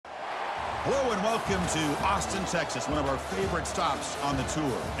Hello and welcome to Austin, Texas, one of our favorite stops on the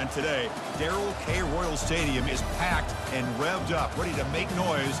tour. And today, Darrell K. Royal Stadium is packed and revved up, ready to make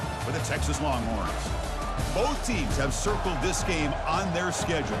noise for the Texas Longhorns. Both teams have circled this game on their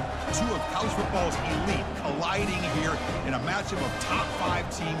schedule. Two of college football's elite colliding here in a matchup of top 5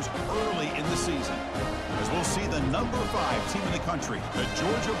 teams early in the season. As we'll see the number 5 team in the country, the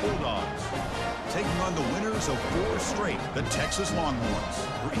Georgia Bulldogs, taking on the winners of 4 straight, the Texas Longhorns.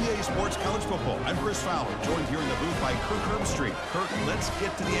 For EA Sports College Football, I'm Chris Fowler, joined here in the booth by Kirk Herbstreit. Kirk, let's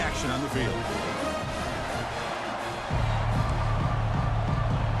get to the action on the field.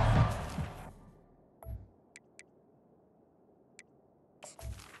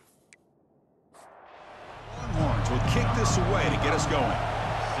 Longhorns will kick this away to get us going.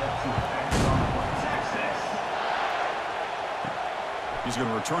 He's going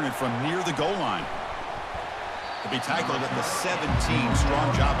to return it from near the goal line. To be tackled at the 17.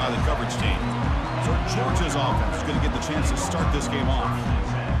 Strong job by the coverage team. So Georgia's offense is going to get the chance to start this game off.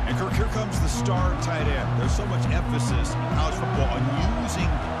 And Kirk, here comes the star tight end. There's so much emphasis in college football on using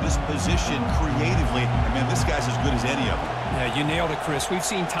this position creatively. I mean, this guy's as good as any of them. Yeah, you nailed it, Chris. We've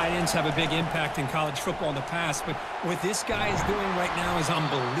seen tight ends have a big impact in college football in the past, but what this guy is doing right now is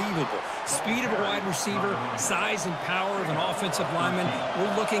unbelievable. Speed of a wide receiver, size and power of an offensive lineman.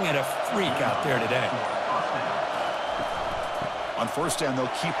 We're looking at a freak out there today. On first down,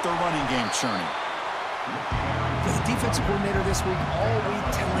 they'll keep their running game churning. The defensive coordinator this week all week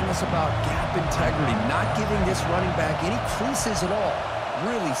telling us about gap integrity, not giving this running back any creases at all.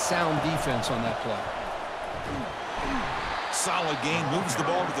 Really sound defense on that play. Solid gain, moves the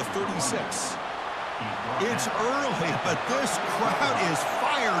ball to the 36. It's early, but this crowd is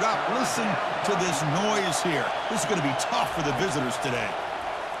fired up. Listen to this noise here. This is going to be tough for the visitors today.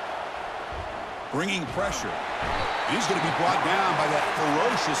 Bringing pressure. He's going to be brought down by that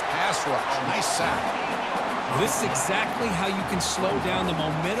ferocious pass rush. Nice sack. This is exactly how you can slow down the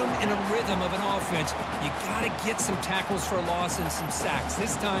momentum and a rhythm of an offense. You got to get some tackles for a loss and some sacks.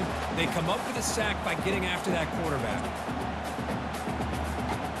 This time, they come up with a sack by getting after that quarterback.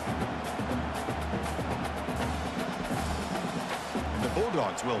 And the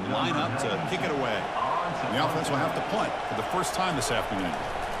Bulldogs will line up to kick it away. And the offense will have to punt for the first time this afternoon.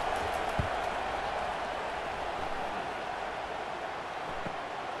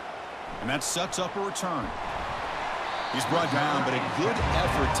 And that sets up a return. He's brought down, but a good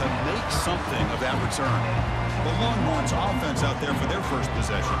effort to make something of that return. The Longhorns offense out there for their first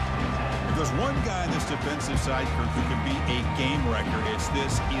possession. If there's one guy on this defensive side, Kirk, who can be a game wrecker, it's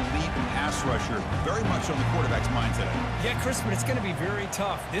this elite pass rusher. Very much on the quarterback's mind today. Yeah, Chris, but it's going to be very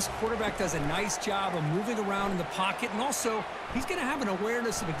tough. This quarterback does a nice job of moving around in the pocket, and also he's going to have an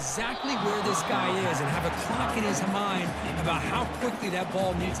awareness of exactly where this guy is and have a clock in his mind about how quickly that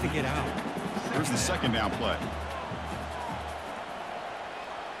ball needs to get out. Here's the second down play.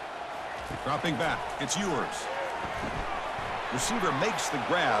 Dropping back, it's yours. Receiver makes the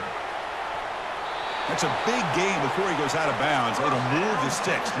grab. That's a big gain before he goes out of bounds. It'll move the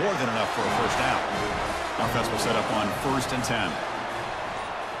sticks, more than enough for a first down. Offense will set up on 1st and 10.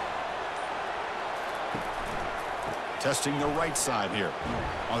 Testing the right side here.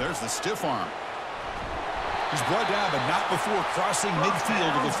 Oh, there's the stiff arm. He's brought down, but not before crossing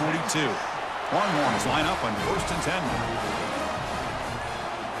midfield of the 42. Longhorns line up on 1st and 10.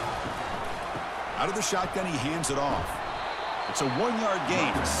 Out of the shotgun, he hands it off. It's a 1-yard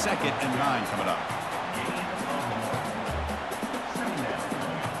gain. 2nd and 9 coming up.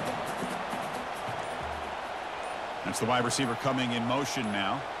 That's the wide receiver coming in motion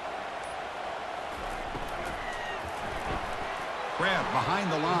now. Grab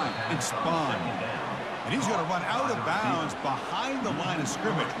behind the line. It's spun. And he's going to run out of bounds behind the line of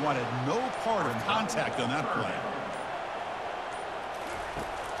scrimmage. Wanted no part of contact on that play.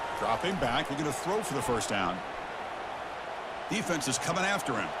 Dropping back. They're going to throw for the first down. Defense is coming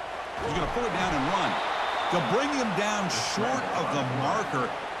after him. He's going to pull it down and run. They'll bring him down short of the marker,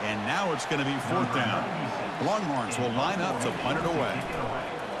 and now it's going to be 4th down. The Longhorns will line up to punt it away.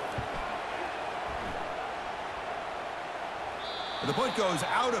 The punt goes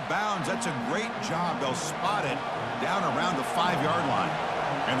out of bounds. That's a great job. They'll spot it down around the 5-yard line.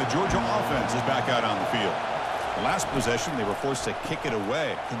 And the Georgia offense is back out on the field. The last possession, they were forced to kick it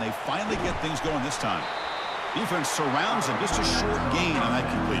away. Can they finally get things going this time? Defense surrounds him. Just a short gain on that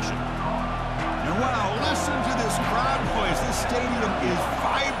completion. And wow, listen to this crowd noise. This stadium is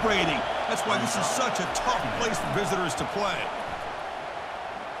vibrating. That's why this is such a tough place for visitors to play.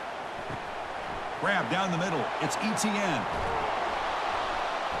 Grab down the middle. It's ETN.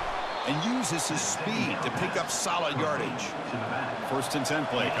 And uses his speed to pick up solid yardage. 1st and 10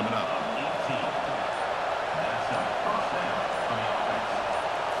 play coming up.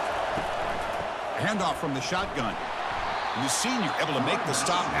 Handoff from the shotgun. And the senior able to make the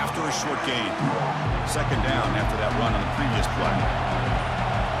stop after a short gain. Second down after that run on the previous play.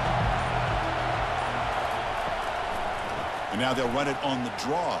 And now they'll run it on the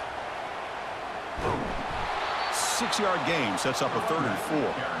draw. 6-yard gain sets up a 3rd and 4.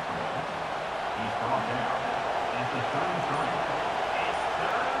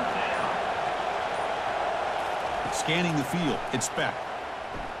 Scanning the field, it's back.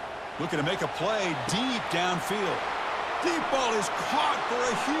 Looking to make a play deep downfield. Deep ball is caught for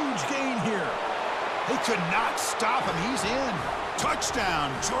a huge gain here. They could not stop him. He's in.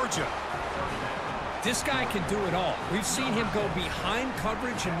 Touchdown, Georgia. This guy can do it all. We've seen him go behind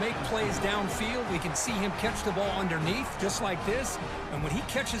coverage and make plays downfield. We can see him catch the ball underneath, just like this. And when he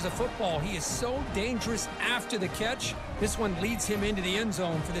catches a football, he is so dangerous after the catch. This one leads him into the end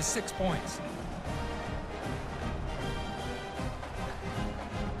zone for the 6 points.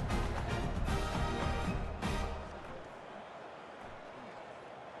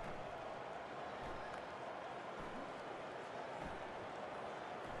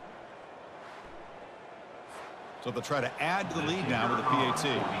 So they'll try to add to the lead now with a PAT.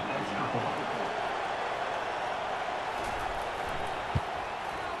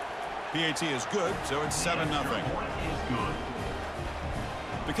 PAT is good, so it's 7-0.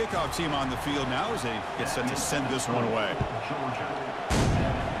 The kickoff team on the field now as they get set to send this one away.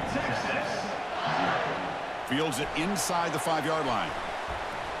 Fields it inside the 5-yard line.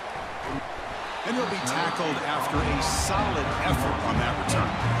 And he'll be tackled after a solid effort on that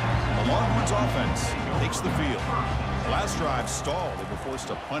return. The Longhorns offense takes the field. Last drive stalled. They were forced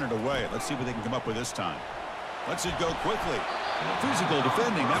to punt it away. Let's see what they can come up with this time. Lets it go quickly. Physical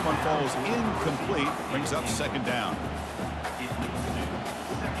defending. That one falls incomplete. Brings up 2nd down.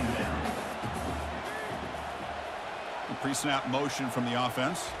 The pre-snap motion from the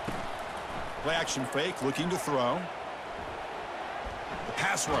offense. Play action fake. Looking to throw. The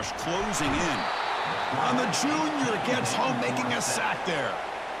pass rush closing in. And the junior gets home, making a sack there.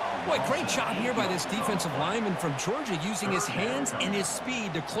 Boy, great job here by this defensive lineman from Georgia using his hands and his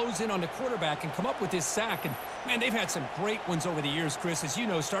speed to close in on the quarterback and come up with this sack. And, man, they've had some great ones over the years, Chris, as you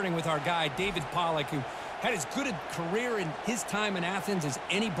know, starting with our guy, David Pollack, who had as good a career in his time in Athens as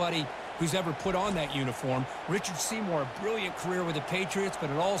anybody who's ever put on that uniform. Richard Seymour, a brilliant career with the Patriots,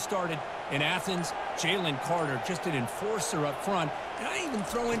 but it all started in Athens. Jalen Carter, just an enforcer up front. And I even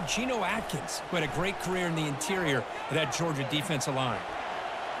throw in Geno Atkins, who had a great career in the interior of that Georgia defensive line.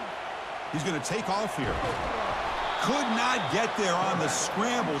 He's going to take off here. Could not get there on the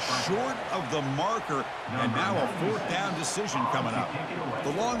scramble, short of the marker, and now a 4th down decision coming up.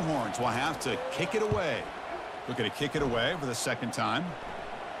 The Longhorns will have to kick it away. Looking to kick it away for the 2nd time.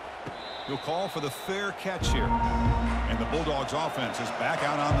 He'll call for the fair catch here. And the Bulldogs offense is back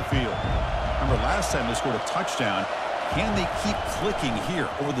out on the field. Remember, last time they scored a touchdown. Can they keep clicking here,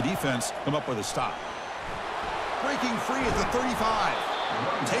 or will the defense come up with a stop? Breaking free at the 35.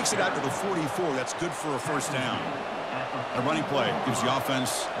 Takes it out to the 44. That's good for a 1st down. A running play gives the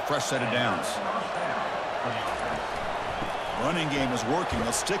offense a fresh set of downs. Running game is working.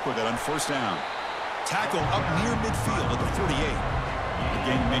 They'll stick with it on 1st down. Tackle up near midfield at the 48.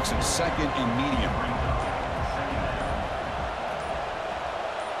 Again, makes it 2nd and medium.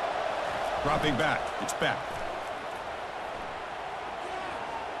 Dropping back. It's back.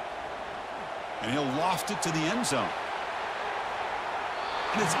 And he'll loft it to the end zone.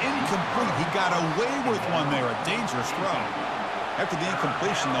 And it's incomplete. He got away with one there. A dangerous throw. After the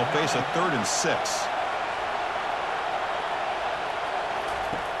incompletion, they'll face a 3rd and 6.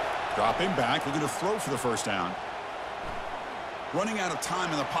 Dropping back. Looking to throw for the 1st down. Running out of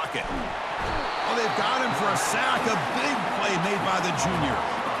time in the pocket. Oh, they've got him for a sack. A big play made by the junior.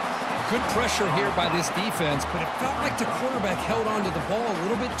 Good pressure here by this defense, but it felt like the quarterback held on to the ball a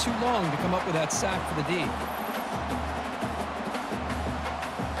little bit too long to come up with that sack for the D.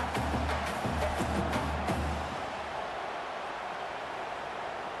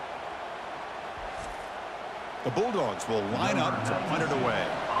 The Bulldogs will line up to punt it away.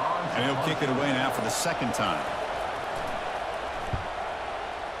 And he'll kick it away now for the 2nd time.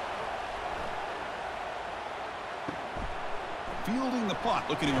 Fielding the punt,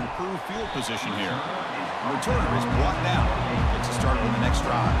 looking to improve field position here. The returner is brought down. Gets to start with the next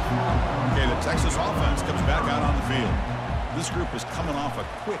drive. Okay, the Texas offense comes back out on the field. This group is coming off a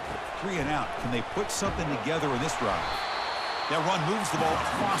quick 3-and-out. Can they put something together in this drive? That run moves the ball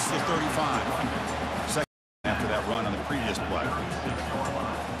across the 35. Second after that run on the previous play.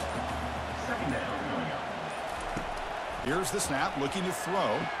 Here's the snap, looking to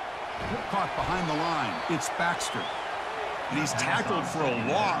throw. Caught behind the line. It's Baxter. And he's tackled for a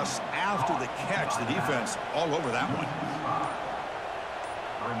loss after the catch. The defense all over that one.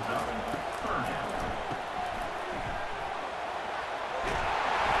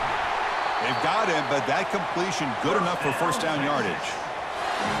 They've got him, but that completion good enough for first down yardage.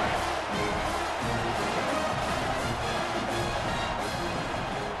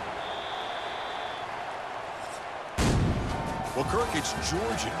 Well, Kirk, it's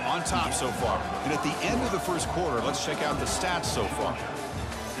Georgia on top so far. And at the end of the first quarter, let's check out the stats so far.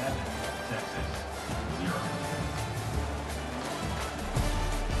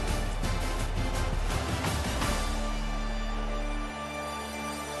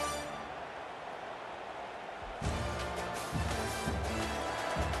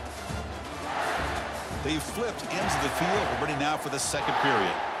 They've flipped ends of the field. We're ready now for the second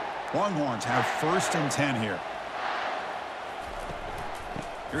period. Longhorns have 1st and 10 here.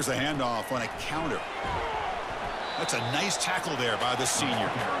 Here's a handoff on a counter. That's a nice tackle there by the senior.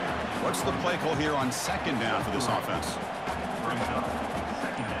 What's the play call here on 2nd down for this offense?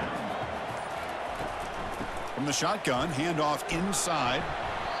 From the shotgun, handoff inside.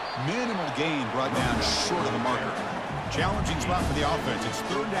 Minimal gain brought down short of the marker. Challenging spot for the offense. It's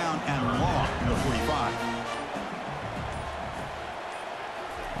 3rd down and long at the 45.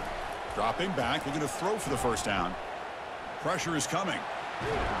 Dropping back, looking to throw for the first down. Pressure is coming.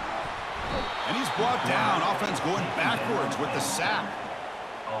 And he's brought down. Offense going backwards with the sack.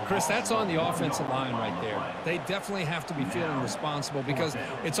 Chris, that's on the offensive line right there. They definitely have to be feeling responsible because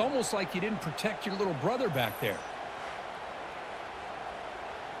it's almost like you didn't protect your little brother back there.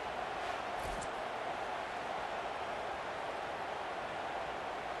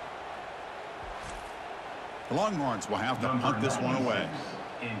 The Longhorns will have to punt this one away.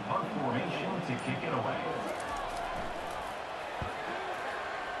 In punt formation to kick it away.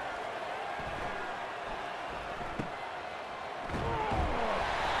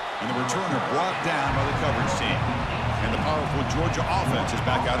 And the returner brought down by the coverage team. And the powerful Georgia offense is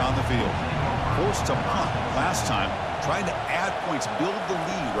back out on the field. Forced to punt last time, trying to add points, build the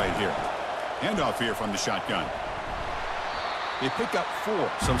lead right here. Handoff here from the shotgun. They pick up 4,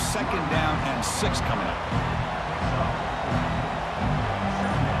 so 2nd down and 6 coming up.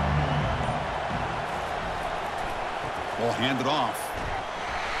 Ball handed off.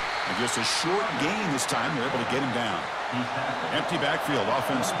 And just a short gain this time. They're able to get him down. Empty backfield.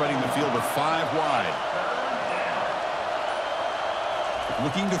 Offense spreading the field with 5 wide.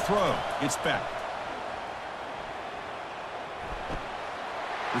 Looking to throw. It's Beck.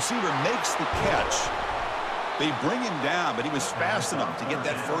 Receiver makes the catch. They bring him down, but he was fast enough to get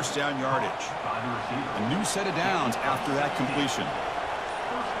that first down yardage. A new set of downs after that completion.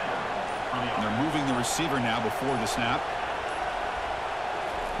 And they're moving the receiver now before the snap.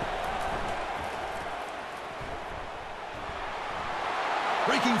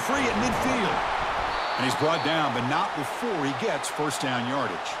 Breaking free at midfield. And he's brought down, but not before he gets first down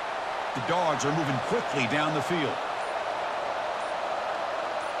yardage. The Dogs are moving quickly down the field.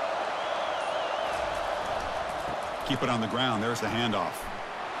 Keep it on the ground. There's the handoff.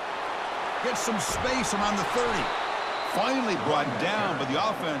 Gets some space around the 30. Finally brought down, but the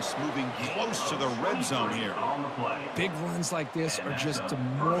offense moving close to the red zone here. Big runs like this are just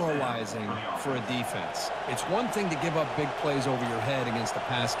demoralizing for a defense. It's one thing to give up big plays over your head against the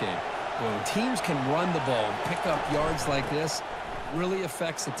pass game. But when teams can run the ball and pick up yards like this, it really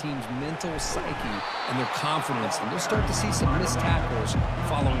affects the team's mental psyche and their confidence. And you'll start to see some missed tackles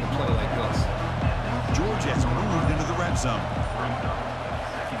following a play like this. Georgia has moved into the red zone.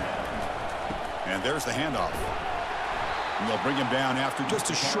 And there's the handoff. And they'll bring him down after just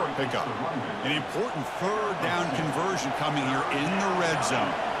a short pickup. An important 3rd down conversion coming here in the red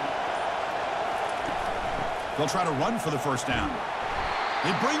zone. They'll try to run for the first down.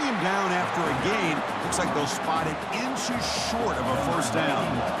 They bring him down after a gain. Looks like they'll spot it inches short of a first down.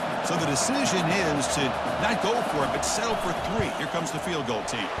 So the decision is to not go for it, but settle for 3. Here comes the field goal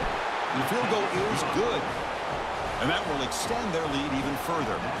team. And the field goal is good. And that will extend their lead even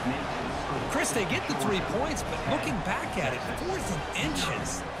further. Chris, they get the 3 points, but looking back at it, 4th and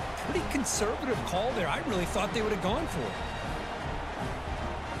inches. Pretty conservative call there. I really thought they would have gone for it.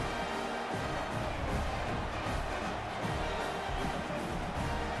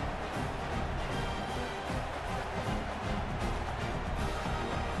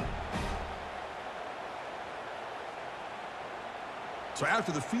 So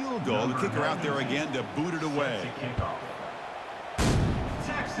after the field goal, the kicker out there again to boot it away.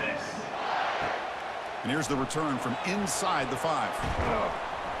 Texas. And here's the return from inside the 5.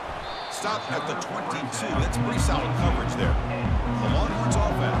 Stop at the 22. That's pretty solid coverage there. The Longhorns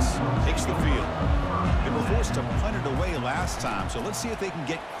offense forced to punt it away last time, so let's see if they can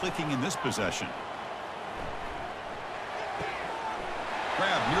get clicking in this possession.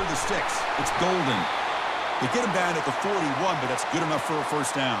 Grab near the sticks. It's Golden. They get him down at the 41, but that's good enough for a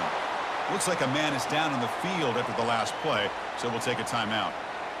first down. Looks like a man is down on the field after the last play, so we'll take a timeout.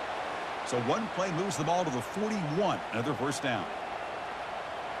 So one play moves the ball to the 41, another first down.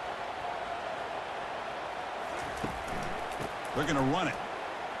 They're going to run it.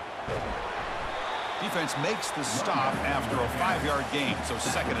 Defense makes the stop after a 5-yard gain, so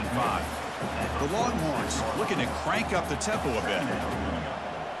 2nd and 5. The Longhorns looking to crank up the tempo a bit.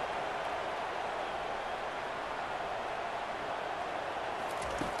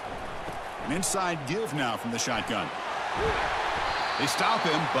 An inside give now from the shotgun. They stop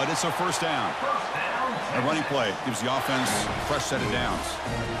him, but it's a first down. A running play gives the offense a fresh set of downs.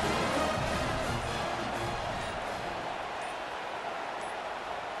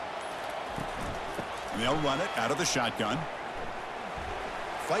 And they'll run it out of the shotgun.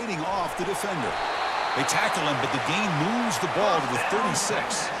 Fighting off the defender. They tackle him, but the gain moves the ball to the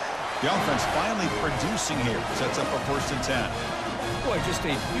 36. The offense finally producing here. Sets up a 1st and 10. Boy, just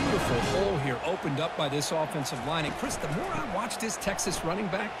a beautiful hole here opened up by this offensive line. And, Chris, the more I watch this Texas running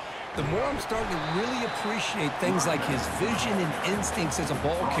back, the more I'm starting to really appreciate things like his vision and instincts as a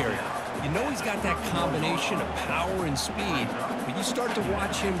ball carrier. You know he's got that combination of power and speed. When you start to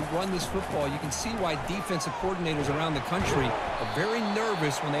watch him run this football, you can see why defensive coordinators around the country are very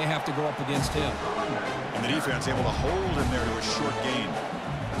nervous when they have to go up against him. And the defense able to hold him there to a short gain.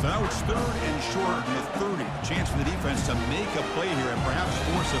 So now it's 3rd and short from the 30. Chance for the defense to make a play here and perhaps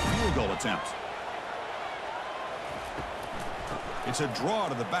force a field goal attempt. It's a draw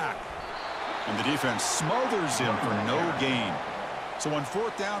to the back. And the defense smothers him for no gain. So on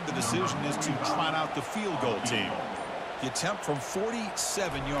 4th down, the decision is to trot out the field goal team. The attempt from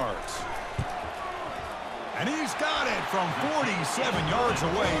 47 yards. And he's got it from 47 yards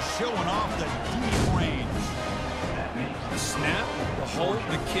away, showing off the deep range. The snap, the hold,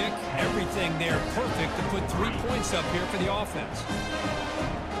 the kick, everything there perfect to put 3 points up here for the offense.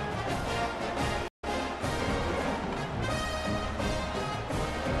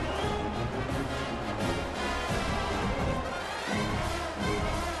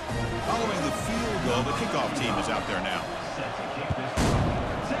 Following the field goal, the kickoff team is out there now.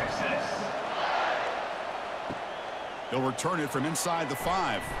 They'll return it from inside the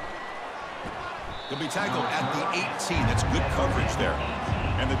 5. He'll be tackled at the 18. That's good coverage there.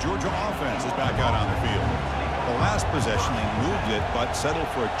 And the Georgia offense is back out on the field. The last possession, they moved it, but settled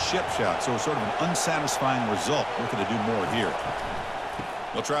for a chip shot. So sort of an unsatisfying result. Looking to do more here.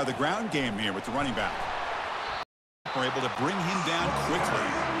 They'll try the ground game here with the running back. We're able to bring him down quickly.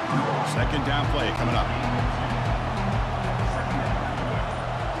 2nd down play coming up.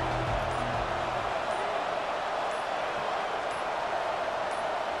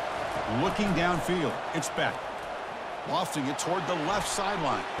 Looking downfield, it's Beck. Lofting it toward the left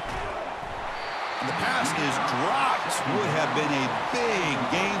sideline. And the pass is dropped. Would have been a big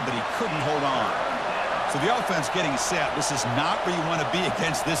gain, but he couldn't hold on. So the offense getting set. This is not where you want to be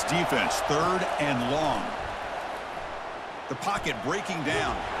against this defense. 3rd and long. The pocket breaking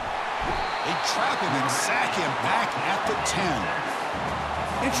down. They trap him and sack him back at the 10.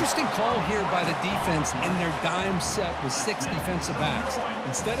 Interesting call here by the defense in their dime set with 6 defensive backs.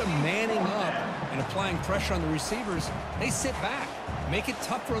 Instead of manning up and applying pressure on the receivers, they sit back, make it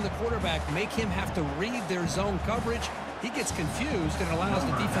tougher on the quarterback, make him have to read their zone coverage. He gets confused and allows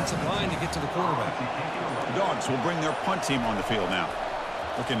the defensive line to get to the quarterback. The Dogs will bring their punt team on the field now.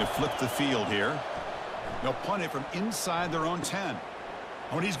 Looking to flip the field here. They'll punt it from inside their own 10.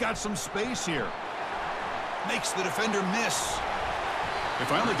 Oh, and he's got some space here. Makes the defender miss. They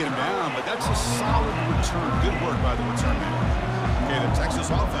finally get him down, but that's a solid return. Good work by the return man. Okay, the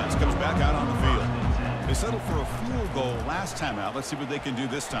Texas offense comes back out on the field. They settled for a field goal last time out. Let's see what they can do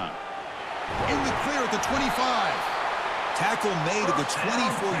this time. In the clear at the 25. Tackle made at the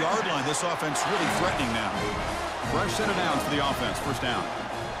 24-yard line. This offense really threatening now. Fresh set of downs for the offense. First down.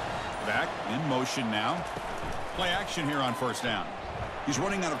 Back in motion now. Play action here on first down. He's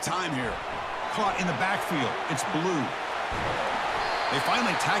running out of time here. Caught in the backfield. It's Blue. They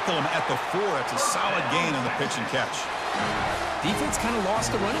finally tackle him at the 4. It's a solid gain on the pitch and catch. Defense kind of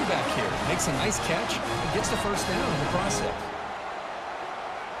lost the running back here. Makes a nice catch and gets the first down in the process.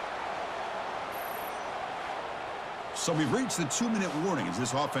 So we've reached the 2-minute warning as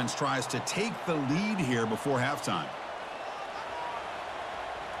this offense tries to take the lead here before halftime.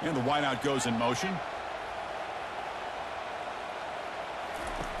 And the wideout goes in motion.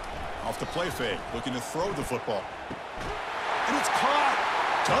 Off the play fake, looking to throw the football. And it's caught.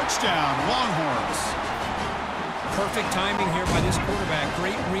 Touchdown, Longhorns. Perfect timing here by this quarterback.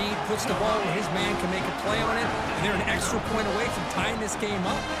 Great read, puts the ball where his man can make a play on it, and they're an extra point away from tying this game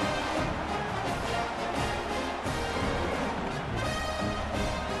up.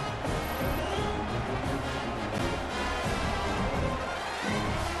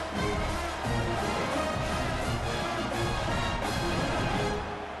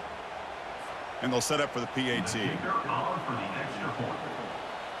 And they'll set up for the PAT.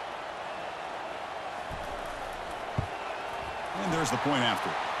 And there's the point after.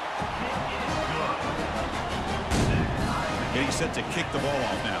 Getting set to kick the ball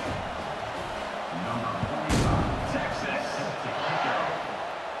off now.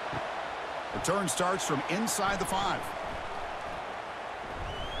 Return starts from inside the 5.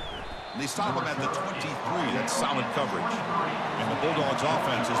 And they stop him at the 23. That's solid coverage. And the Bulldogs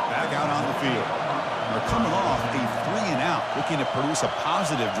offense is back out on the field. They're coming off a 3-and-out, looking to produce a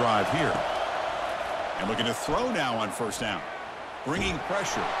positive drive here. And looking to throw now on first down. Bringing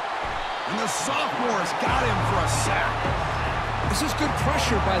pressure. And the sophomore's got him for a sack. This is good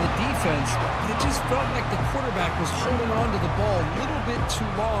pressure by the defense, but it just felt like the quarterback was holding on to the ball a little bit too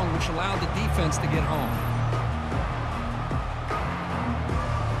long, which allowed the defense to get home.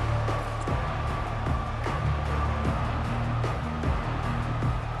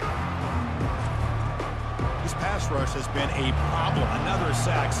 This pass rush has been a problem. Another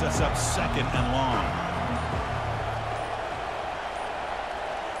sack sets up 2nd and long.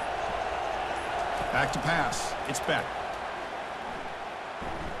 Back to pass. It's Beck.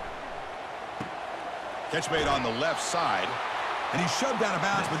 Catch made on the left side. And he's shoved out of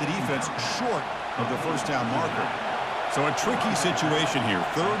bounds with the defense short of the first down marker. So a tricky situation here.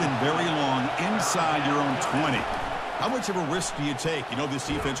 3rd and very long inside your own 20. How much of a risk do you take? You know this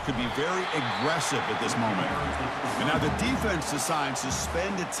defense could be very aggressive at this moment. And now the defense decides to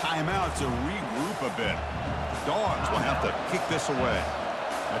spend a timeout to regroup a bit. The Dogs will have to kick this away.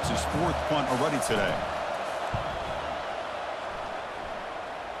 That's his 4th punt already today.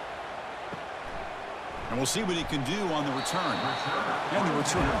 And we'll see what he can do on the return. And the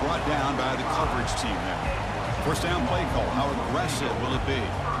returner brought down by the coverage team there. First down play call. How aggressive will it be?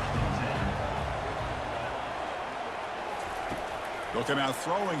 They'll come out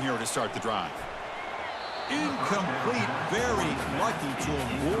throwing here to start the drive. Incomplete. Very lucky to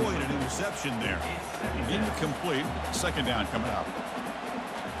avoid an interception there. Incomplete. 2nd down coming up.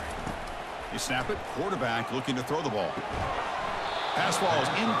 You snap it. Quarterback looking to throw the ball. Pass ball is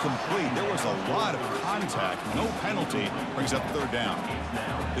incomplete. There was a lot of contact. No penalty. Brings up 3rd down.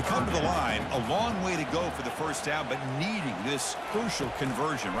 They come to the line. A long way to go for the first down, but needing this crucial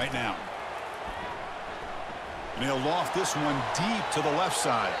conversion right now. And they'll loft this one deep to the left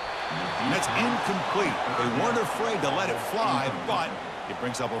side. And that's incomplete. They weren't afraid to let it fly, but it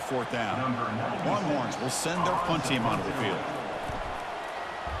brings up a 4th down. Longhorns will send their punt team onto the field.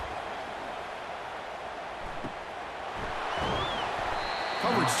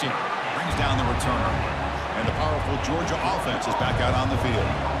 Coverage team brings down the returner. And the powerful Georgia offense is back out on the field.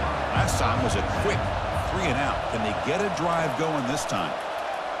 Last time was a quick 3-and-out. Can they get a drive going this time?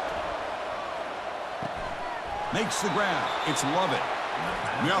 Makes the grab. It's Lovett.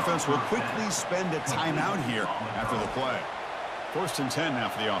 The offense will quickly spend a timeout here after the play. 1st and 10 now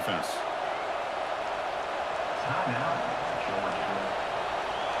for the offense.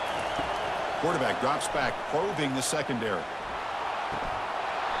 Quarterback drops back, probing the secondary.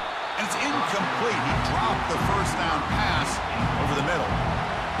 And it's incomplete. He dropped the first down pass over the middle.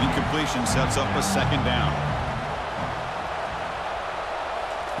 Incompletion sets up a 2nd down.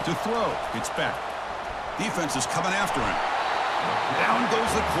 To throw, it's Beck. Defense is coming after him. Down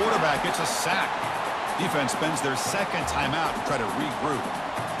goes the quarterback. It's a sack. Defense spends their 2nd timeout to try to regroup.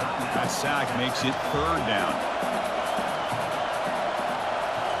 That sack makes it 3rd down.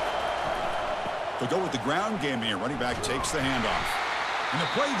 They'll go with the ground game here. Running back takes the handoff. And the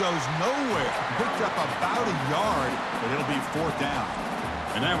play goes nowhere. Picked up about a yard, but it'll be 4th down.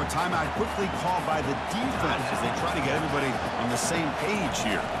 And now a timeout quickly called by the defense as they try to get everybody on the same page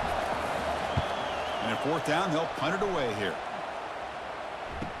here. And at 4th down, they'll punt it away here.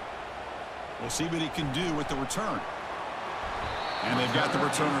 We'll see what he can do with the return. And they've got the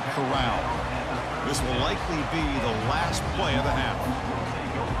returner corralled. This will likely be the last play of the half.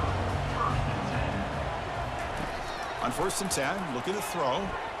 On 1st and 10, looking to throw.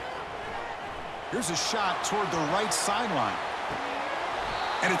 Here's a shot toward the right sideline.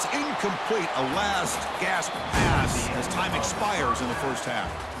 And it's incomplete. A last gasp pass as time expires in the first half.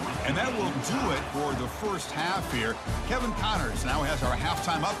 And that will do it for the first half here. Kevin Connors now has our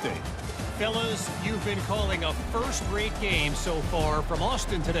halftime update. Fellas, you've been calling a first-rate game so far from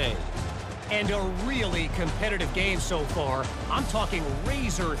Austin today. And a really competitive game so far. I'm talking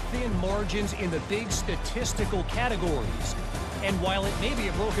razor-thin margins in the big statistical categories. And while it may be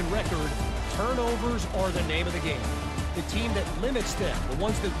a broken record, turnovers are the name of the game. The team that limits them, the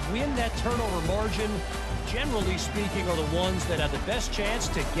ones that win that turnover margin, generally speaking, are the ones that have the best chance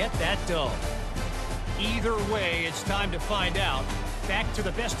to get that dub. Either way, it's time to find out. Back to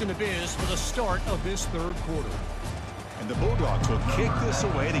the best in the biz for the start of this third quarter. And the Bulldogs will kick this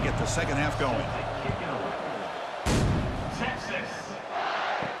away to get the second half going. Texas.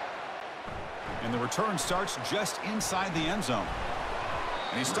 And the return starts just inside the end zone.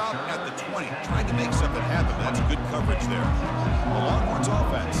 And he stopped at the 20, trying to make something happen. That's good coverage there. The Longhorns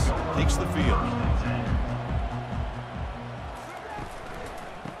offense takes the field.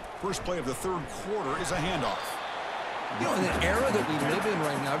 First play of the third quarter is a handoff. You know, in the era that we live in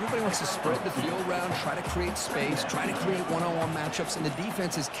right now, everybody wants to spread the field around, try to create space, try to create one-on-one matchups, and the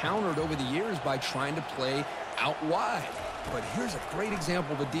defense is countered over the years by trying to play out wide. But here's a great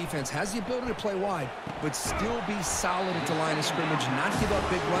example of a defense has the ability to play wide, but still be solid at the line of scrimmage, not give up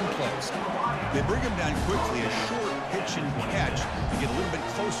big run plays. They bring him down quickly, a short pitch and catch to get a little bit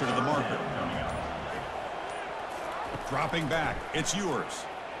closer to the marker. Dropping back, it's yours.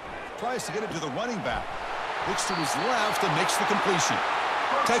 Tries to get it to the running back. Looks to his left and makes the completion.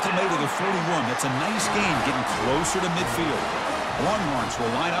 Tackle made to the 41. That's a nice gain, getting closer to midfield. Longhorns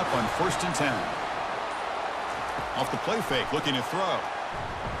will line up on 1st and 10. Off the play fake, looking to throw.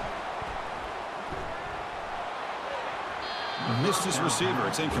 Missed his receiver.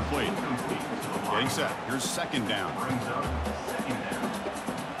 It's incomplete. Getting set. Here's 2nd down.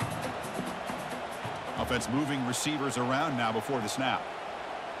 Offense moving receivers around now before the snap.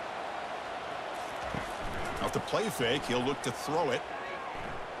 Off the play fake, he'll look to throw it.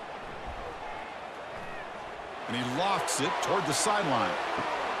 And he lofts it toward the sideline.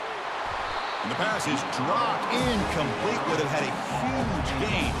 And the pass is dropped, incomplete. Would have had a huge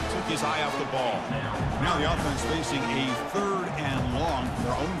gain. Took his eye off the ball. Now the offense facing a 3rd and long from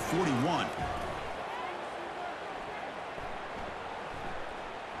their own 41.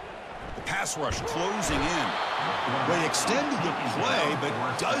 The pass rush closing in. They extended the play,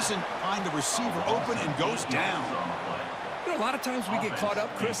 but doesn't find the receiver open and goes down. You know, a lot of times we get caught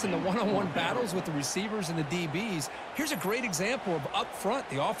up, Chris, in the one-on-one battles with the receivers and the DBs. Here's a great example of up front,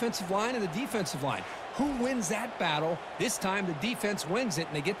 the offensive line and the defensive line. Who wins that battle? This time the defense wins it,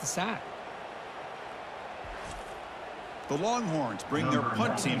 and they get the sack. The Longhorns bring their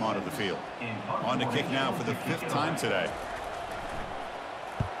punt team onto the field. On to kick now for the 5th time today.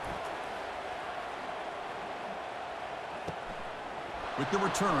 With the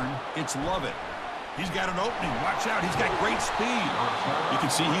return, it's Lovett. He's got an opening. Watch out. He's got great speed. You can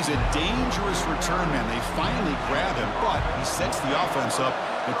see he's a dangerous return man. They finally grab him, but he sets the offense up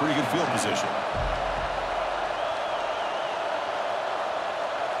in pretty good field position.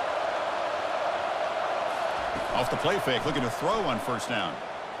 Off the play fake, looking to throw on 1st down.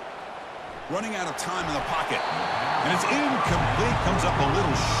 Running out of time in the pocket. And it's incomplete. Comes up a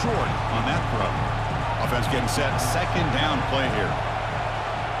little short on that throw. Offense getting set. 2nd down play here.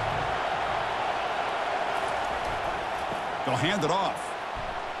 They'll hand it off.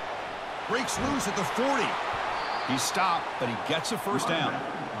 Breaks loose at the 40. He's stopped, but he gets a 1st down.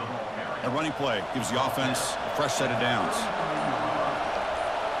 A running play gives the offense a fresh set of downs.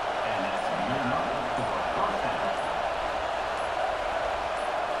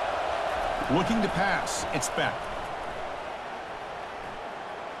 Looking to pass. It's Beck.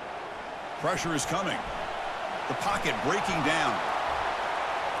 Pressure is coming. The pocket breaking down.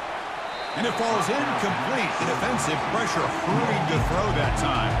 And it falls incomplete. The defensive pressure hurried to throw that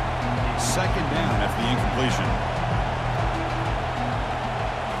time. 2nd down after the incompletion.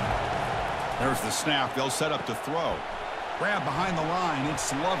 There's the snap. They'll set up to throw. Grab behind the line.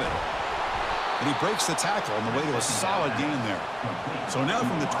 It's Lovett. And he breaks the tackle on the way to a solid gain there. So now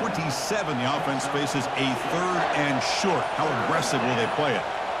from the 27, the offense faces a 3rd and short. How aggressive will they play it?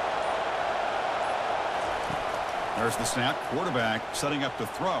 There's the snap. Quarterback setting up to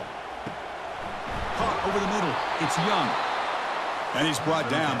throw. Caught over the middle. It's Young. And he's brought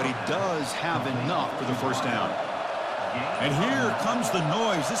down, but he does have enough for the 1st down. And here comes the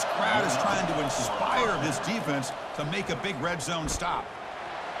noise. This crowd is trying to inspire this defense to make a big red zone stop.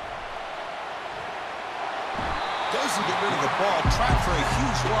 Doesn't get rid of the ball. Trapped for a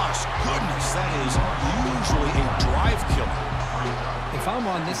huge loss. Goodness, that is usually a drive killer. If I'm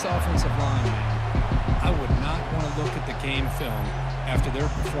on this offensive line, I would not want to look at the game film after their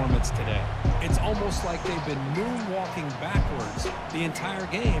performance today. It's almost like they've been moonwalking backwards the entire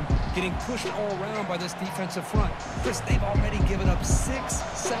game, getting pushed all around by this defensive front. Chris, they've already given up 6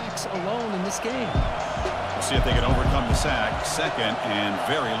 sacks alone in this game. We'll see if they can overcome the sack. Second and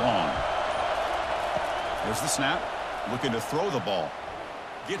very long. There's the snap. Looking to throw the ball.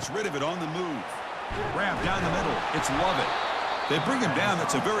 Gets rid of it on the move. Grab down the middle. It's Lovett. They bring him down.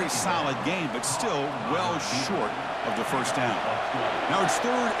 That's a very solid game, but still well short of the first down. Now it's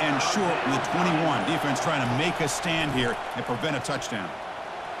third and short from the 21. Defense trying to make a stand here and prevent a touchdown.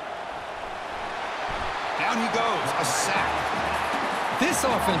 Down he goes. A sack. This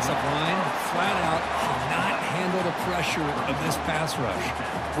offensive line, flat out, cannot handle the pressure of this pass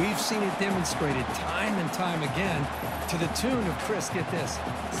rush. We've seen it demonstrated time and time again to the tune of, Chris, get this,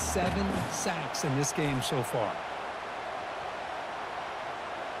 7 sacks in this game so far.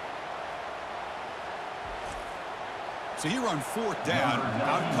 So here on fourth down,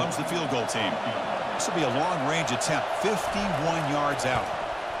 out comes the field goal team. This will be a long-range attempt, 51 yards out.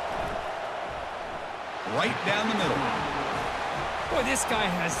 Right down the middle. Boy, this guy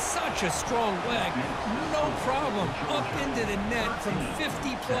has such a strong leg. No problem. Up into the net from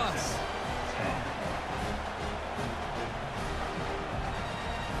 50 plus.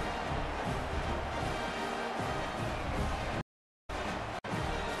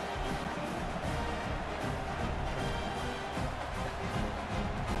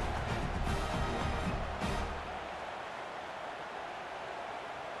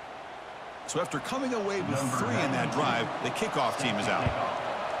 So after coming away with 3 in that drive, the kickoff team is out.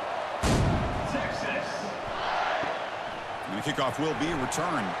 And the kickoff will be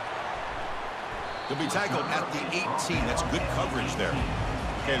returned. He'll be tackled at the 18. That's good coverage there.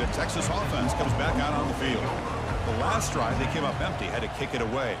 Okay, the Texas offense comes back out on the field. The last drive, they came up empty, had to kick it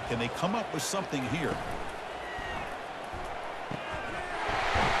away. Can they come up with something here?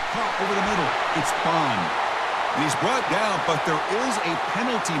 Caught over the middle. It's Bond. And he's brought down, but there is a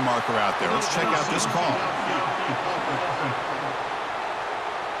penalty marker out there. Let's check out this call.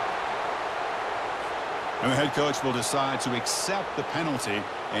 And the head coach will decide to accept the penalty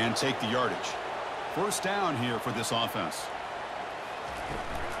and take the yardage. First down here for this offense.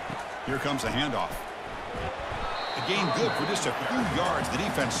 Here comes the handoff. The gain good for just a few yards. The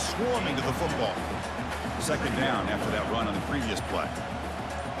defense swarming to the football. Second down after that run on the previous play.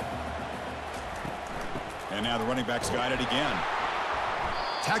 And now the running back's got it again.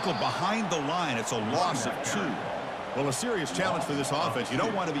 Tackled behind the line. It's a loss of 2. Well, a serious challenge for this offense. You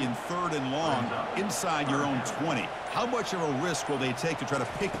don't want to be in third and long inside your own 20. How much of a risk will they take to try to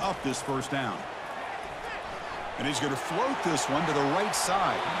pick up this first down? And he's going to float this one to the right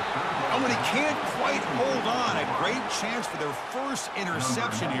side. Oh, and he can't quite hold on. A great chance for their first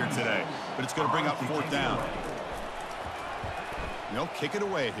interception here today. But it's going to bring up fourth down. They'll kick it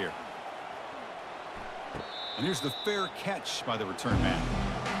away here. And here's the fair catch by the return man.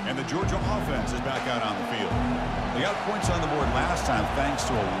 And the Georgia offense is back out on the field. They got points on the board last time thanks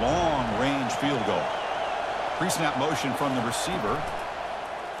to a long-range field goal. Pre-snap motion from the receiver.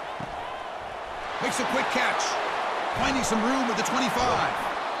 Makes a quick catch. Finding some room at the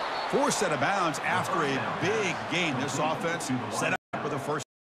 25. Forced out of bounds after a big gain. This offense set up with a first.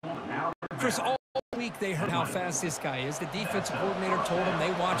 Chris, all week they heard how fast this guy is. The defensive coordinator told them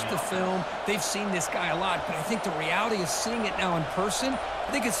they watched the film. They've seen this guy a lot, but I think the reality is seeing it now in person,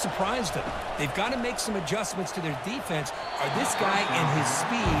 I think it's surprised them. They've got to make some adjustments to their defense, or this guy and his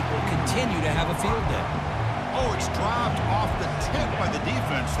speed will continue to have a field day. Oh, it's dropped off the tip by the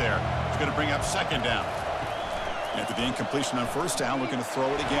defense there. It's going to bring up second down. After the incompletion on first down, looking to throw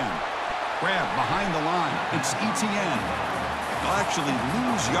it again. Grab behind the line. It's ETN. They'll actually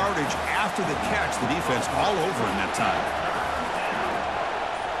lose yardage after the catch. The defense all over in that time.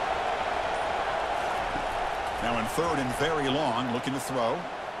 Now in third and very long, looking to throw.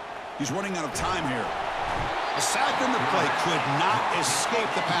 He's running out of time here. A sack in the play could not escape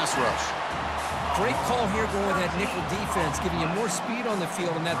the pass rush. Great call here going with that nickel defense, giving you more speed on the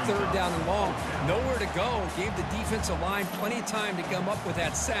field on that third down and long. Nowhere to go. Gave the defensive line plenty of time to come up with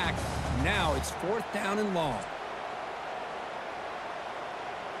that sack. Now it's fourth down and long.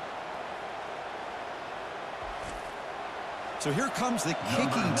 So here comes the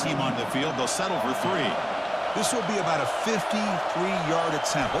kicking team on the field. They'll settle for 3. This will be about a 53-yard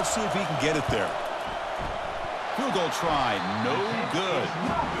attempt. Let's see if he can get it there. Field goal try, no good.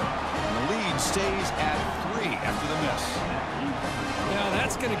 And the lead stays at 3 after the miss. Now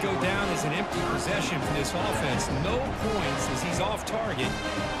that's going to go down as an empty possession for this offense. No points as he's off target.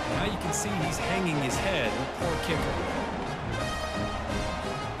 Now you can see he's hanging his head. Poor kicker.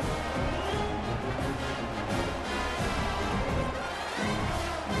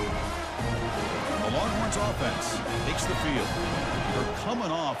 Offense takes the field. They're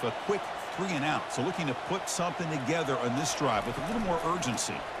coming off a quick 3 and out, so looking to put something together on this drive with a little more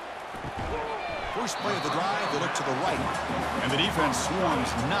urgency. First play of the drive, they look to the right. And the defense swarms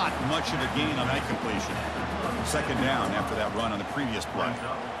not much of a gain on that completion. Second down after that run on the previous play.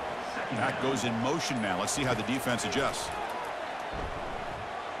 Back goes in motion now. Let's see how the defense adjusts.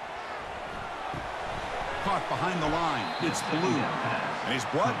 Caught behind the line. It's Blue. And he's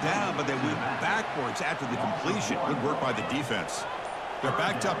brought down, but they went backwards after the completion. Good work by the defense. They're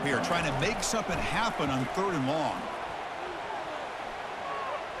backed up here trying to make something happen on 3rd and long.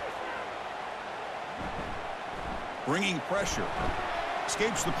 Bringing pressure.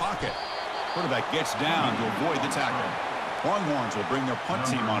 Escapes the pocket. Quarterback gets down to avoid the tackle. Longhorns will bring their punt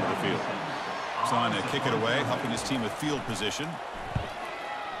team onto the field. It's on to kick it away, helping his team with field position.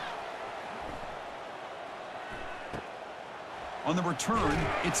 On the return,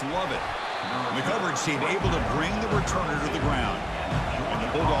 it's Lovett. And the coverage team able to bring the returner to the ground. And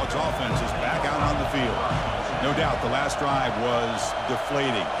the Bulldogs offense is back out on the field. No doubt the last drive was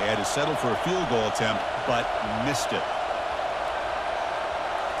deflating. They had to settle for a field goal attempt, but missed it.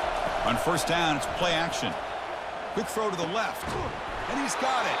 On first down, it's play action. Quick throw to the left. And he's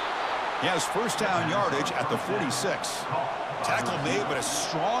got it. He has first down yardage at the 46. Tackle made, but a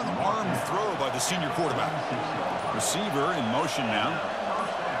strong arm throw by the senior quarterback. Receiver in motion now.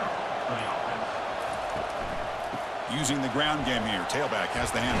 Using the ground game here. Tailback has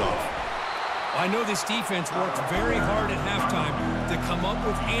the handoff. I know this defense worked very hard at halftime to come up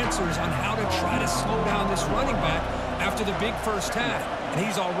with answers on how to try to slow down this running back after the big first half. And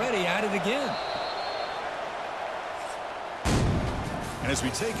he's already at it again. And as we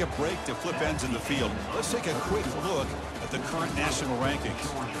take a break to flip ends in the field, let's take a quick look at the current national rankings.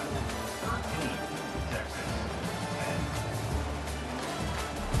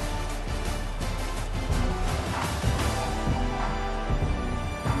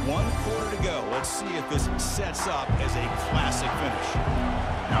 One quarter to go. Let's see if this sets up as a classic finish.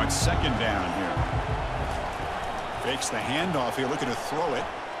 Now it's second down here. Fakes the handoff here, looking to throw it.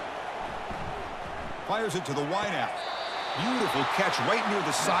 Fires it to the wideout. Beautiful catch right near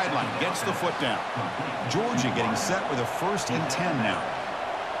the sideline. Gets the foot down. Georgia getting set with a 1st and 10 now.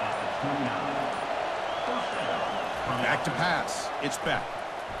 Back to pass. It's Beck.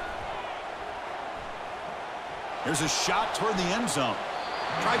 Here's a shot toward the end zone.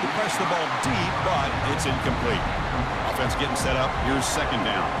 Tried to press the ball deep, but it's incomplete. Offense getting set up. Here's second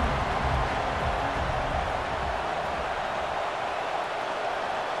down.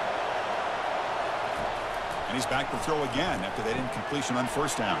 And he's back to throw again after that incompletion on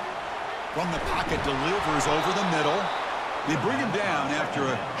first down. From the pocket, delivers over the middle. They bring him down after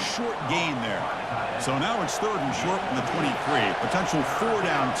a short gain there. So now it's 3rd and short from the 23. Potential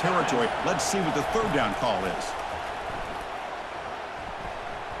 4-down territory. Let's see what the 3rd down call is.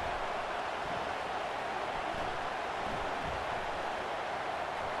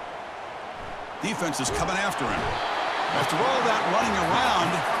 Defense is coming after him. After all that running around,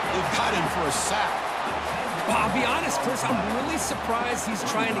 they've got him for a sack. Well, I'll be honest, Chris, I'm really surprised he's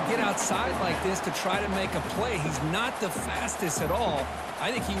trying to get outside like this to try to make a play. He's not the fastest at all.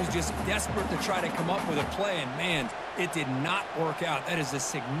 I think he was just desperate to try to come up with a play, and man, it did not work out. That is a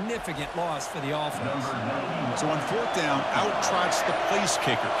significant loss for the offense. So on 4th down, out trots the place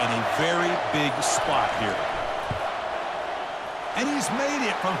kicker in a very big spot here. And he's made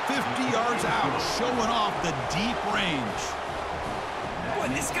it from 50 yards out, showing off the deep range. Boy,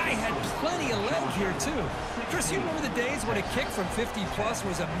 this guy had plenty of leg here, too. Chris, you remember the days when a kick from 50-plus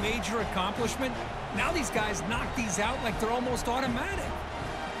was a major accomplishment? Now these guys knock these out like they're almost automatic.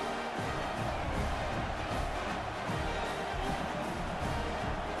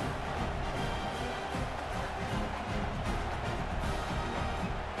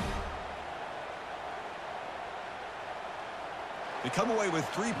 They come away with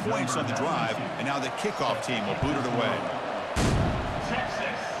 3 points on the drive, and now the kickoff team will boot it away.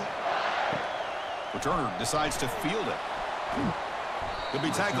 Returner decides to field it. He'll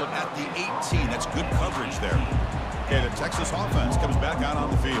be tackled at the 18. That's good coverage there. Okay, the Texas offense comes back out on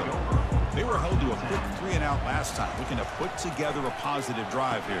the field. They were held to a quick 3-and-out last time, looking to put together a positive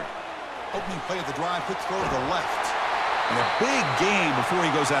drive here. Opening play of the drive, quick throw to the left. And a big gain before he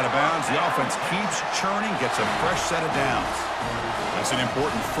goes out of bounds. The offense keeps churning, gets a fresh set of downs. That's an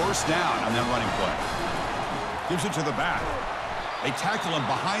important first down on that running play. Gives it to the back. They tackle him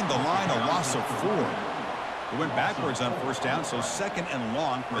behind the line, a loss of 4. He went backwards on first down, so 2nd and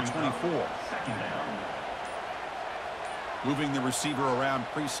long from the 24. Moving the receiver around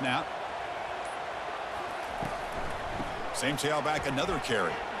pre-snap. Same tailback, another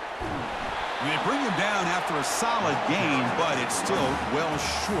carry. They bring him down after a solid gain, but it's still well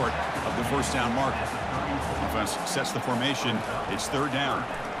short of the first down marker. Offense sets the formation. It's 3rd down.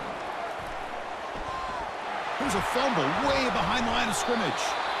 Here's a fumble way behind the line of scrimmage.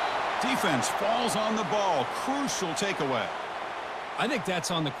 Defense falls on the ball. Crucial takeaway. I think that's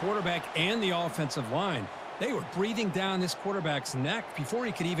on the quarterback and the offensive line. They were breathing down this quarterback's neck before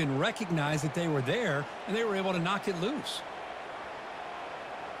he could even recognize that they were there, and they were able to knock it loose.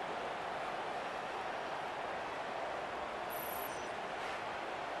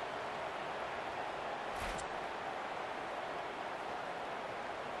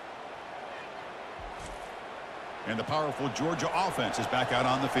 And the powerful Georgia offense is back out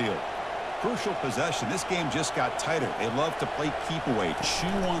on the field. Crucial possession. This game just got tighter. They love to play keep away, chew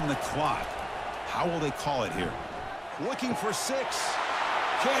on the clock. How will they call it here? Looking for 6.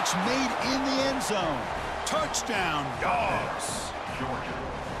 Catch made in the end zone. Touchdown, Dogs. Georgia.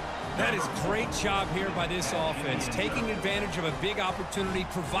 That is great job here by this offense, taking advantage of a big opportunity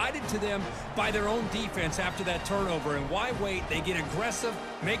provided to them by their own defense after that turnover. And why wait? They get aggressive,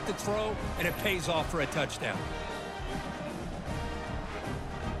 make the throw, and it pays off for a touchdown.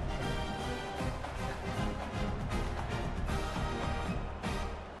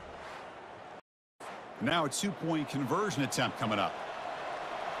 Now a 2-point conversion attempt coming up.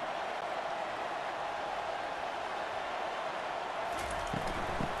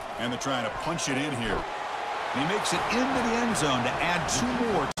 And they're trying to punch it in here. And he makes it into the end zone to add 2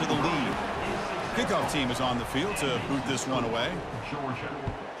 more to the lead. Kickoff team is on the field to boot this one away. Georgia.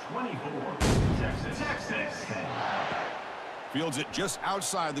 24. Texas. Fields it just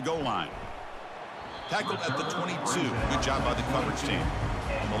outside the goal line. Tackled at the 22. Good job by the coverage team.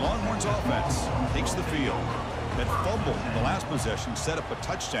 The Longhorns offense takes the field. That fumble in the last possession set up a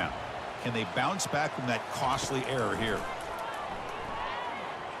touchdown. Can they bounce back from that costly error here?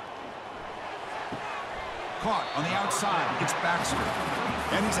 Caught on the outside. It's Baxter.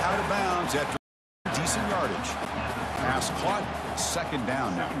 And he's out of bounds after decent yardage. Pass caught. 2nd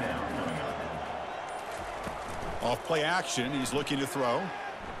down now. Off play action. He's looking to throw.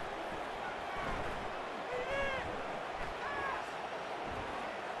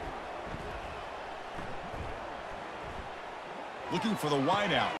 Looking for the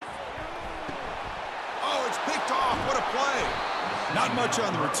wideout. Oh, it's picked off. What a play. Not much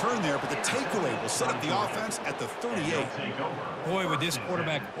on the return there, but the takeaway will set up the offense at the 38. Boy, would this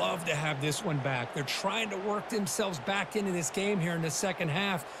quarterback love to have this one back. They're trying to work themselves back into this game here in the second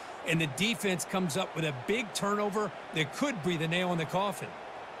half, and the defense comes up with a big turnover that could be the nail in the coffin.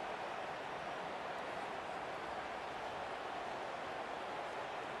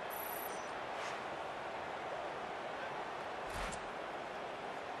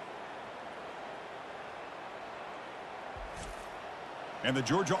 And the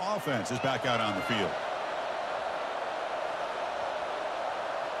Georgia offense is back out on the field.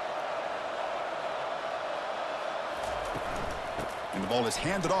 And the ball is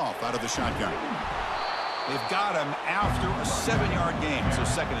handed off out of the shotgun. They've got him after a 7-yard gain, so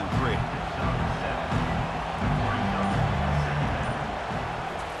 2nd and 3.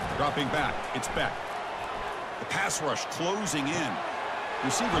 Dropping back, it's Beck. The pass rush closing in.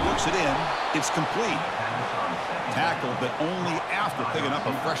 Receiver looks it in. It's complete. Tackled, but only after picking up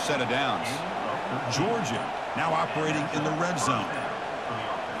a fresh set of downs. Georgia now operating in the red zone.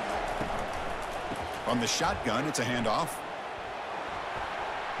 From the shotgun, it's a handoff.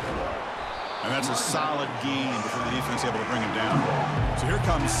 And that's a solid gain before the defense able to bring him down. So here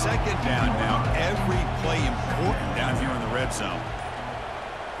comes 2nd down now. Every play important down here in the red zone.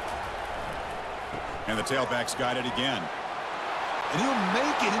 And the tailback's got it again. And he'll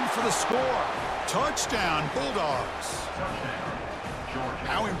make it in for the score. Touchdown, Bulldogs.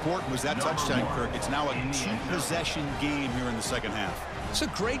 How important was that touchdown, Kirk? It's now a 2-possession game here in the second half. It's a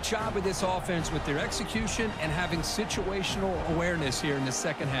great job of this offense with their execution and having situational awareness here in the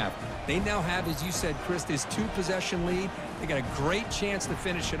second half. They now have, as you said, Chris, this 2-possession lead. They got a great chance to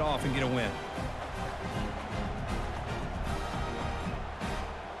finish it off and get a win.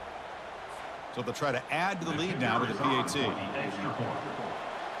 So they'll try to add to the lead now with the PAT.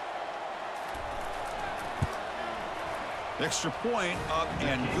 Extra point up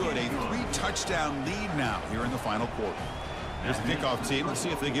and good. A 3-touchdown lead now here in the final quarter. Here's the kickoff team. Let's see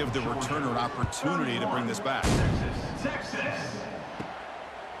if they give the returner an opportunity to bring this back.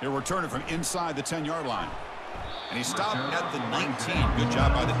 He'll return it from inside the 10-yard line. And he stopped at the 19. Good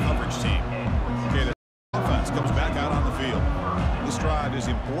job by the coverage team. Okay, the offense comes back out on the field. This drive is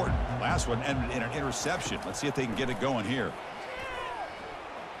important. Last one ended in an interception. Let's see if they can get it going here.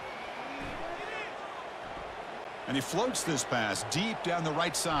 And he floats this pass deep down the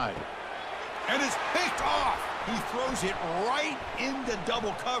right side. And it's picked off. He throws it right into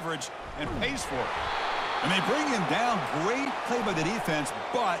double coverage and pays for it. And they bring him down. Great play by the defense,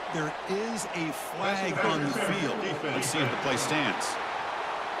 but there is a flag on the field. Let's see if the play stands.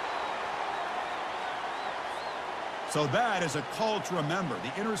 So that is a call to remember.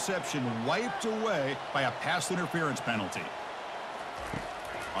 The interception wiped away by a pass interference penalty.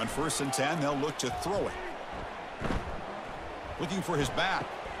 On 1st and 10, they'll look to throw it. Looking for his back.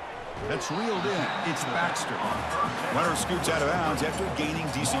 That's reeled in. It's Baxter. Runner scoots out of bounds after gaining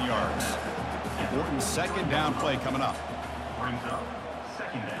decent yards. Important 2nd down play coming up. Brings up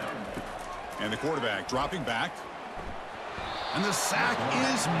 2nd down. And the quarterback dropping back. And the sack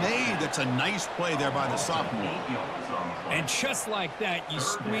is made. That's a nice play there by the sophomore. And just like that, you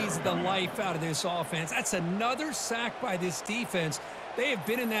squeeze the life out of this offense. That's another sack by this defense. They have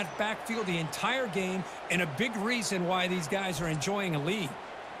been in that backfield the entire game, and a big reason why these guys are enjoying a lead.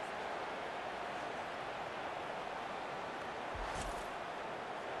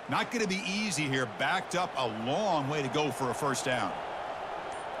 Not going to be easy here. Backed up a long way to go for a 1st down.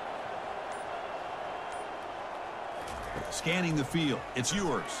 Scanning the field. It's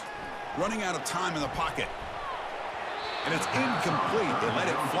yours. Running out of time in the pocket. And it's incomplete. They let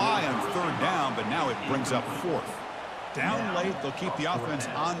it fly on 3rd down, but now it brings up 4th. Down late, they'll keep the offense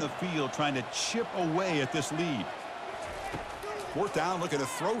on the field trying to chip away at this lead. 4th down, looking to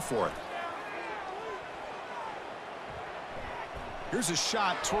throw for it. Here's a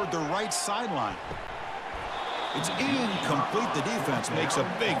shot toward the right sideline. It's incomplete. The defense makes a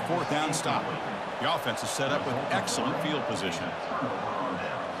big 4th down stop. The offense is set up with excellent field position.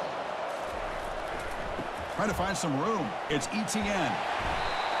 Trying to find some room. It's ETN.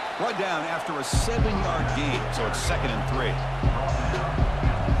 Brought down after a 7-yard gain, so it's 2nd and 3.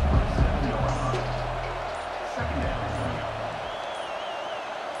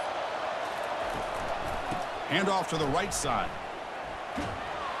 Handoff to the right side.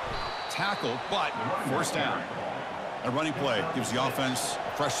 Tackle, but 1st down. A running play gives the offense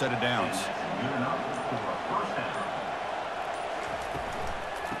a fresh set of downs.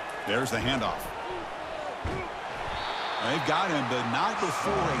 There's the handoff. They've got him, but not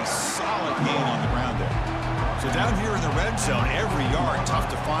before a solid gain on the ground there. So down here in the red zone, every yard tough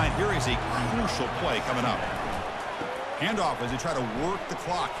to find. Here is a crucial play coming up. Handoff as they try to work the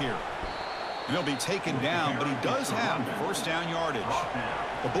clock here. And he'll be taken down, but he does have 1st down yardage.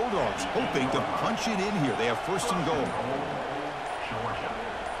 The Bulldogs hoping to punch it in here. They have 1st and goal.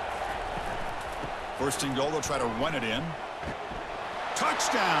 1st and goal, they'll try to run it in.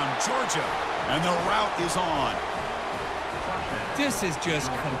 Touchdown, Georgia. And the route is on. This is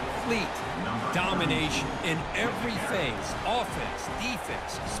just complete domination in every phase. Offense,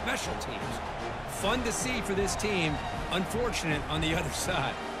 defense, special teams. Fun to see for this team. Unfortunate on the other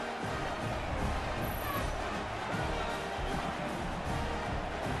side.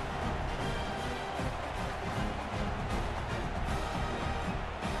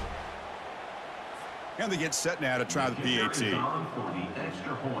 And they get set now to try the PAT.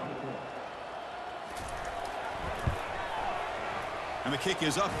 And the kick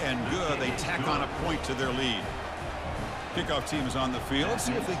is up and good. They tack on a point to their lead. Kickoff team is on the field. Let's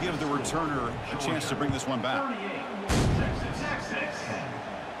see if they give the returner a chance to bring this one back.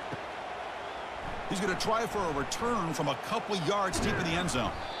 He's going to try for a return from a couple yards deep in the end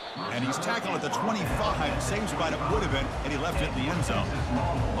zone. And he's tackled at the 25, same spot it would have been, and he left it in the end zone.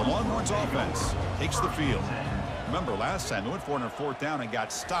 The Longhorns offense takes the field. Remember, last time they went for it on 4th down and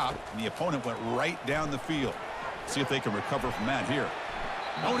got stopped, and the opponent went right down the field. See if they can recover from that here.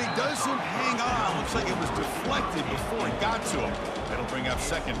 Oh, and he doesn't hang on. Looks like it was deflected before it got to him. That'll bring up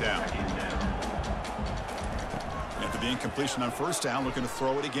 2nd down. After the incompletion on 1st down, looking to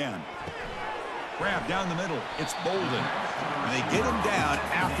throw it again. Grab down the middle. It's Bolden. And they get him down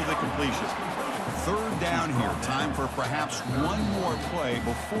after the completion. 3rd down here. Time for perhaps one more play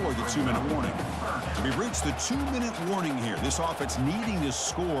before the 2-minute warning. We've reached the 2-minute warning here. This offense needing to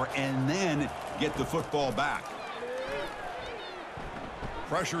score and then get the football back.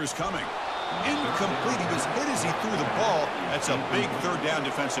 Pressure is coming. Incomplete. He was hit as he threw the ball. That's a big 3rd down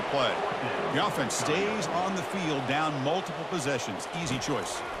defensive play. The offense stays on the field down multiple possessions. Easy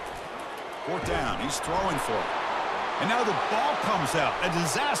choice. 4th down. He's throwing for it. And now the ball comes out. A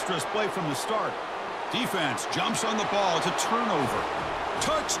disastrous play from the start. Defense jumps on the ball. It's a turnover.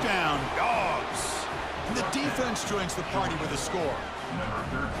 Touchdown, Dogs. And the defense joins the party with a score.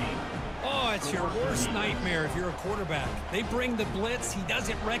 Number 13. Oh, it's your worst nightmare if you're a quarterback. They bring the blitz. He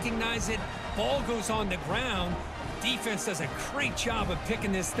doesn't recognize it. Ball goes on the ground. Defense does a great job of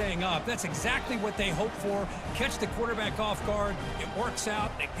picking this thing up. That's exactly what they hope for. Catch the quarterback off guard. It works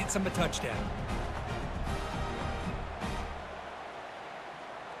out. It gets them a touchdown.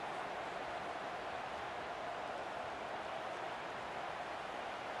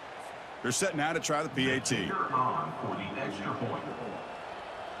 They're set now to try the PAT. On for the extra point.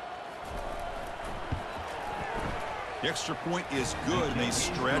 The extra point is good, and they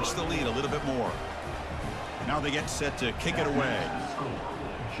stretch the lead a little bit more. Now they get set to kick it away. Score,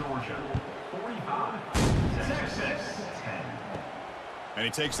 Georgia, 45. Texas, 10. And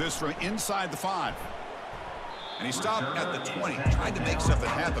he takes this from inside the 5. And he stopped at the 20. Tried to make something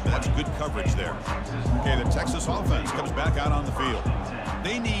happen, but that's good coverage there. Okay, the Texas offense comes back out on the field.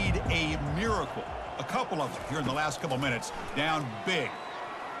 They need a miracle. A couple of them here in the last couple minutes. Down big.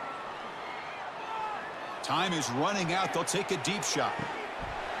 Time is running out. They'll take a deep shot.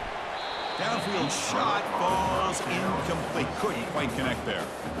 Downfield shot falls incomplete. Couldn't quite connect there.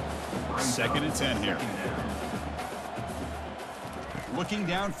 2nd and 10 here. Looking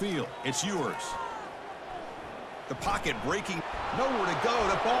downfield. It's yours. The pocket breaking. Nowhere to go.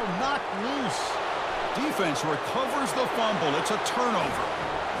 The ball knocked loose. Defense recovers the fumble. It's a turnover.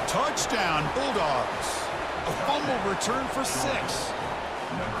 Touchdown, Bulldogs. A fumble return for 6.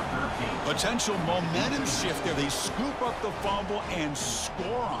 Potential momentum shift there. They scoop up the fumble and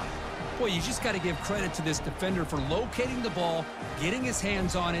score on it. Boy, you just got to give credit to this defender for locating the ball, getting his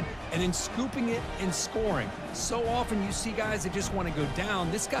hands on it, and then scooping it and scoring. So often you see guys that just want to go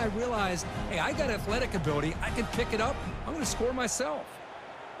down. This guy realized, hey, I got athletic ability. I can pick it up. I'm going to score myself.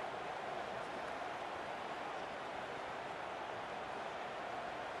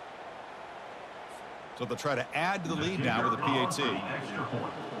 So they'll try to add to the lead now with a PAT.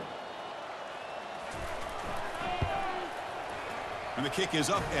 And the kick is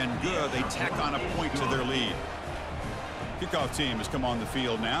up and good. They tack on a point to their lead. Kickoff team has come on the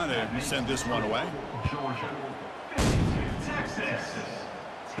field now to send this one away. Georgia, 52. Texas,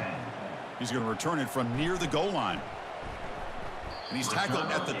 10. He's going to return it from near the goal line. And he's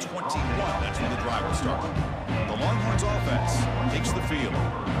tackled at the 21. That's when the drive will start. The Longhorns offense takes the field.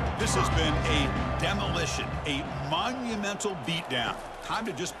 This has been a demolition, a monumental beatdown. Time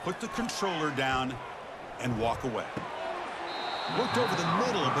to just put the controller down and walk away. Looked over the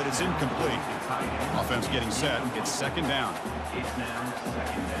middle, but it's incomplete. Offense getting set. It's 2nd down. It's now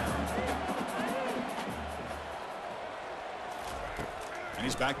 2nd down. And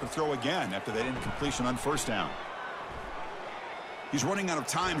he's back to throw again after that incompletion on 1st down. He's running out of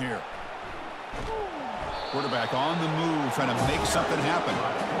time here. Quarterback on the move, trying to make something happen.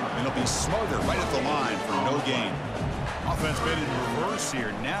 And he'll be smothered right at the line for no gain. Offense been in reverse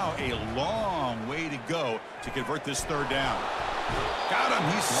here. Now a long way to go to convert this 3rd down. Got him.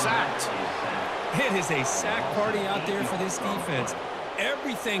 He's sacked. It is a sack party out there for this defense.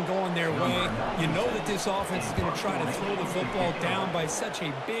 Everything going their way. You know that this offense is going to try to throw the football down by such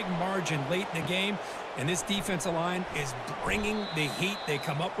a big margin late in the game. And this defensive line is bringing the heat. They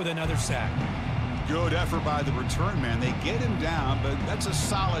come up with another sack. Good effort by the return man. They get him down, but that's a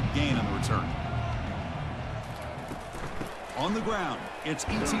solid gain on the return. On the ground, it's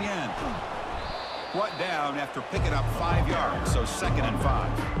ETN. Brought down after picking up 5 yards, so 2nd and 5.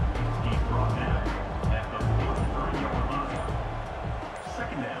 He's brought down at the 43-yard line.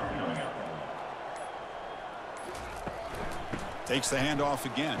 2nd down coming up. Takes the handoff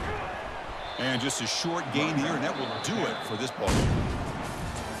again. And just a short gain here, and that will do it for this ball game.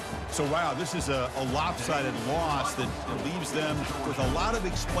 So, wow, this is a lopsided loss that leaves them with a lot of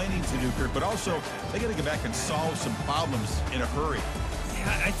explaining to do, Kurt, but also they got to get back and solve some problems in a hurry.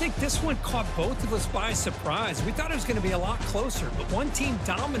 Yeah, I think this one caught both of us by surprise. We thought it was going to be a lot closer, but one team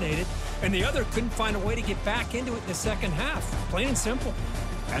dominated, and the other couldn't find a way to get back into it in the 2nd half. Plain and simple.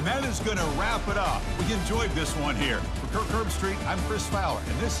 And that is going to wrap it up. We enjoyed this one here. For Kirk Herbstreit, I'm Chris Fowler,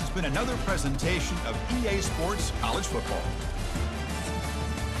 and this has been another presentation of EA Sports College Football.